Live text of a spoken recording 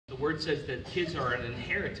Word says that kids are an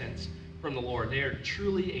inheritance from the Lord. They are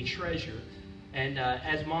truly a treasure. And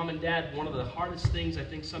as mom and dad, one of the hardest things I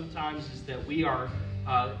think sometimes is that we are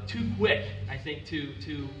too quick, I think,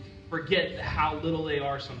 to forget how little they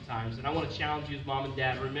are sometimes. And I want to challenge you as mom and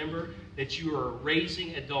dad. Remember that you are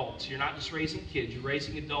raising adults. You're not just raising kids, you're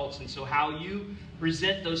raising adults. And so how you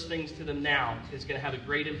present those things to them now is going to have a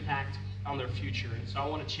great impact on their future. And so I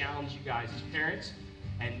want to challenge you guys as parents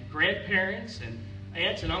and grandparents and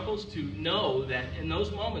aunts and uncles to know that in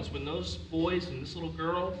those moments when those boys and this little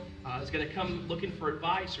girl is going to come looking for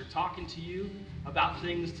advice or talking to you about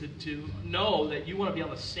things, to know that you want to be on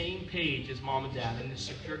the same page as mom and dad,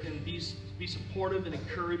 and be supportive and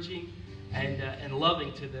encouraging and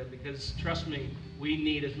loving to them, because trust me, we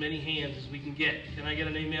need as many hands as we can get. Can I get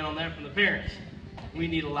an amen on that from the parents? We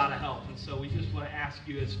need a lot of help, and so we just want to ask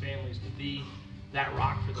you as families to be that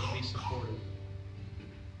rock for them, be supportive.